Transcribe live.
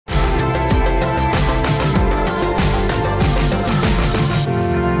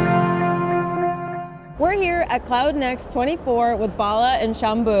at Cloud Next 24 with Bala and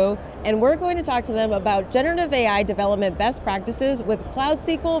Shambhu, and we're going to talk to them about generative AI development best practices with Cloud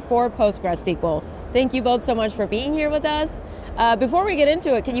SQL for PostgreSQL. Thank you both so much for being here with us. Before we get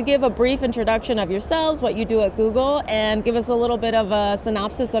into it, can you give a brief introduction of yourselves, what you do at Google, and give us a little bit of a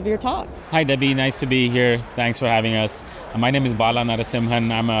synopsis of your talk? Hi Debbie, nice to be here. Thanks for having us. My name is Bala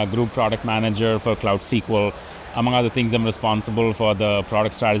Narasimhan. I'm a group product manager for Cloud SQL. Among other things, I'm responsible for the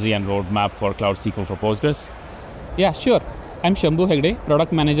product strategy and roadmap for Cloud SQL for Postgres. Yeah, sure. I'm Shambhu Hegde,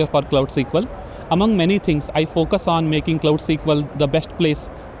 product manager for Cloud SQL. Among many things, I focus on making Cloud SQL the best place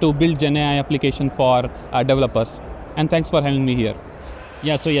to build Gen AI application for developers. And thanks for having me here.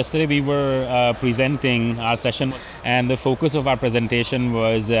 Yeah, so yesterday we were presenting our session, and the focus of our presentation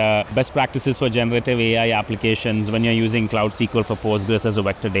was best practices for generative AI applications when you're using Cloud SQL for Postgres as a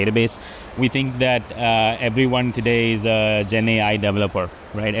vector database. We think that everyone today is a Gen AI developer,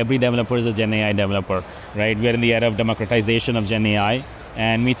 right? Every developer is a Gen AI developer, right? We're in the era of democratization of Gen AI.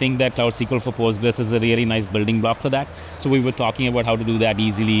 And we think that Cloud SQL for Postgres is a really nice building block for that. So we were talking about how to do that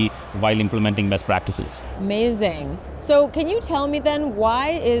easily while implementing best practices. Amazing. So can you tell me then,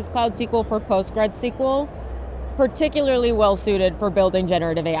 why is Cloud SQL for PostgreSQL particularly well suited for building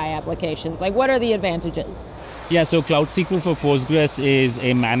generative AI applications? Like, what are the advantages? Yeah, so Cloud SQL for Postgres is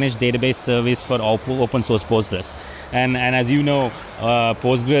a managed database service for open source Postgres. And as you know,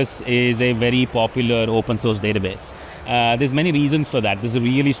 Postgres is a very popular open source database. There's many reasons for that. There's a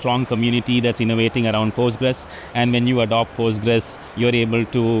really strong community that's innovating around Postgres, and when you adopt Postgres, you're able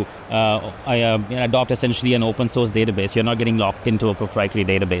to adopt essentially an open source database. You're not getting locked into a proprietary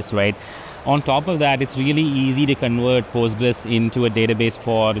database, right? On top of that, it's really easy to convert Postgres into a database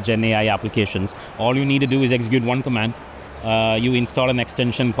for Gen AI applications. All you need to do is execute one command. You install an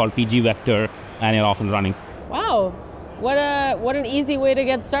extension called pgvector, and you're off and running. Wow, what an easy way to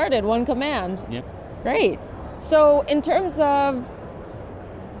get started, one command. Yep. Great. So in terms of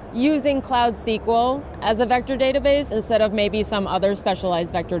using Cloud SQL as a vector database instead of maybe some other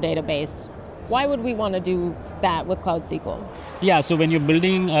specialized vector database, why would we want to do that with Cloud SQL? Yeah, so when you're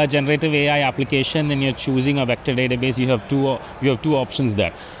building a generative AI application and you're choosing a vector database, you have two options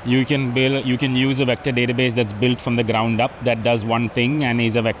there. You can use a vector database that's built from the ground up that does one thing and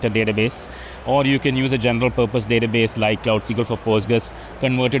is a vector database, or you can use a general purpose database like Cloud SQL for Postgres,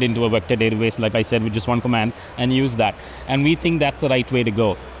 convert it into a vector database, like I said, with just one command, and use that. And we think that's the right way to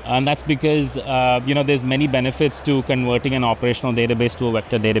go. And that's because there's many benefits to converting an operational database to a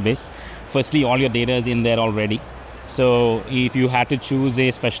vector database. Firstly, all your data is in there already. So if you had to choose a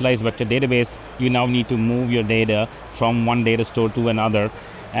specialized vector database, you now need to move your data from one data store to another.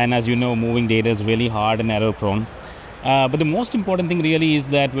 And as you know, moving data is really hard and error prone. But the most important thing really is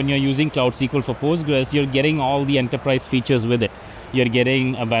that when you're using Cloud SQL for Postgres, you're getting all the enterprise features with it. You're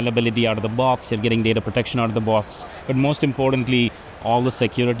getting availability out of the box, you're getting data protection out of the box, but most importantly, all the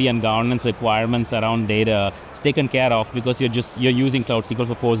security and governance requirements around data is taken care of because you're using Cloud SQL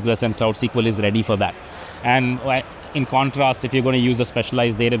for Postgres, and Cloud SQL is ready for that. And in contrast, if you're going to use a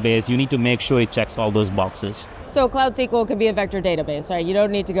specialized database, you need to make sure it checks all those boxes. So Cloud SQL can be a vector database, right? You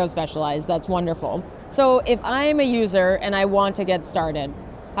don't need to go specialized. That's wonderful. So if I'm a user and I want to get started,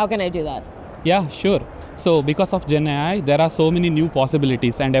 how can I do that? Yeah, sure. So because of Gen AI, there are so many new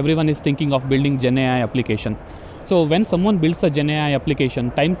possibilities, and everyone is thinking of building Gen AI application. So when someone builds a Gen AI application,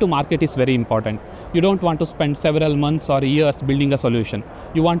 time to market is very important. You don't want to spend several months or years building a solution.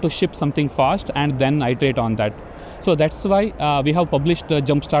 You want to ship something fast and then iterate on that. So that's why we have published a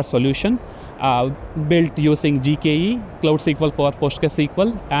Jumpstart solution built using GKE, Cloud SQL for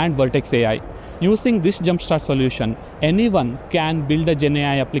PostgreSQL, and Vertex AI. Using this Jumpstart solution, anyone can build a Gen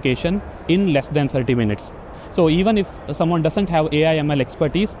AI application in less than 30 minutes. So even if someone doesn't have AI ML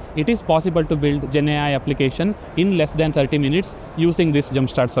expertise, it is possible to build Gen AI application in less than 30 minutes using this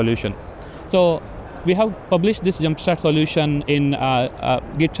Jumpstart solution. So we have published this Jumpstart solution in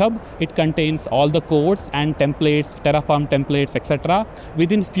GitHub. It contains all the codes and templates, Terraform templates, etc.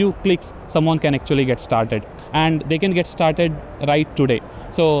 Within few clicks, someone can actually get started, and they can get started right today.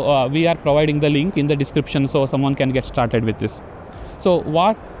 So we are providing the link in the description so someone can get started with this. So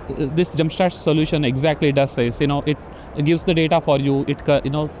what this Jumpstart solution exactly does is, it gives the data for you. It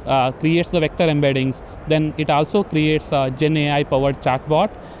creates the vector embeddings. Then it also creates a Gen AI powered chatbot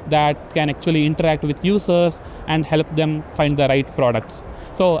that can actually interact with users and help them find the right products.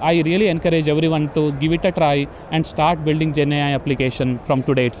 So I really encourage everyone to give it a try and start building Gen AI application from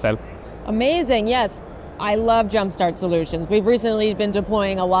today itself. Amazing, yes. I love Jumpstart solutions. We've recently been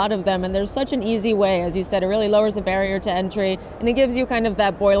deploying a lot of them, and there's such an easy way. As you said, it really lowers the barrier to entry, and it gives you kind of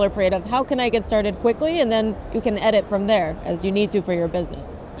that boilerplate of how can I get started quickly, and then you can edit from there as you need to for your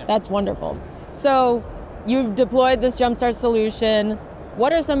business. Yeah. That's wonderful. So you've deployed this Jumpstart solution.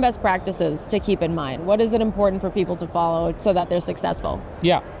 What are some best practices to keep in mind? What is it important for people to follow so that they're successful?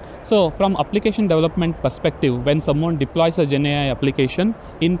 Yeah. So from application development perspective, when someone deploys a GenAI application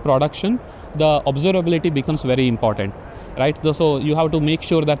in production, the observability becomes very important, right? So you have to make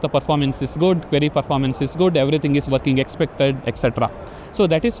sure that the performance is good, query performance is good, everything is working expected, etc. So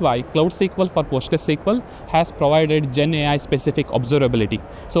that is why Cloud SQL for PostgreSQL has provided GenAI specific observability,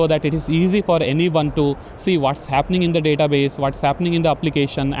 so that it is easy for anyone to see what's happening in the database, what's happening in the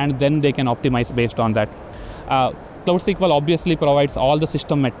application, and then they can optimize based on that. Cloud SQL obviously provides all the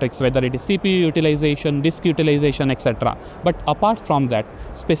system metrics, whether it is CPU utilization, disk utilization, etc. But apart from that,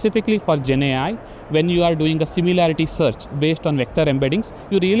 specifically for GenAI, when you are doing a similarity search based on vector embeddings,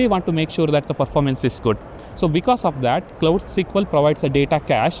 you really want to make sure that the performance is good. So because of that, Cloud SQL provides a data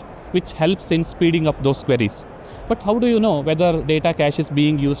cache which helps in speeding up those queries. But how do you know whether data cache is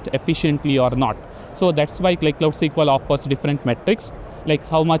being used efficiently or not? So that's why Cloud SQL offers different metrics, like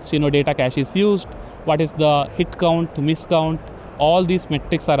how much data cache is used, what is the hit count, miss count. All these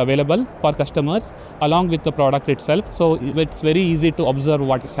metrics are available for customers along with the product itself. So it's very easy to observe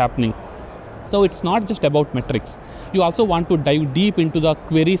what is happening. So it's not just about metrics. You also want to dive deep into the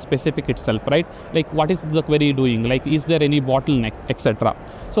query specific itself, right? Like what is the query doing? Like is there any bottleneck, etc.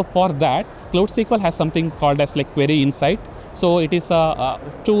 So for that, Cloud SQL has something called as like Query Insight. So it is a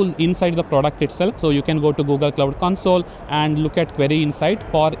tool inside the product itself. So you can go to Google Cloud Console and look at Query Insight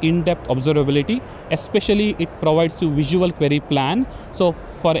for in-depth observability. Especially it provides you visual query plan. So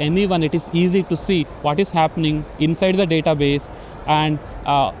for anyone, it is easy to see what is happening inside the database and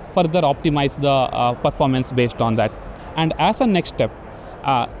further optimize the performance based on that. And as a next step,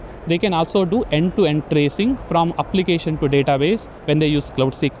 they can also do end-to-end tracing from application to database when they use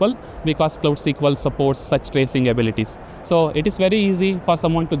Cloud SQL, because Cloud SQL supports such tracing abilities. So it is very easy for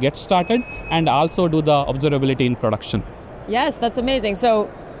someone to get started and also do the observability in production. Yes, that's amazing.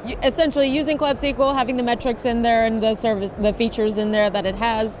 So essentially using Cloud SQL, having the metrics in there and the features in there that it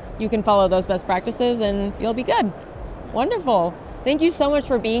has, you can follow those best practices and you'll be good. Wonderful. Thank you so much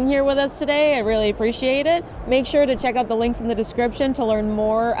for being here with us today. I really appreciate it. Make sure to check out the links in the description to learn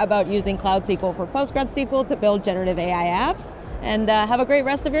more about using Cloud SQL for PostgreSQL to build generative AI apps. And have a great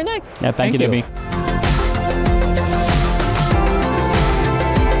rest of your next. Yeah, thank you, Debi.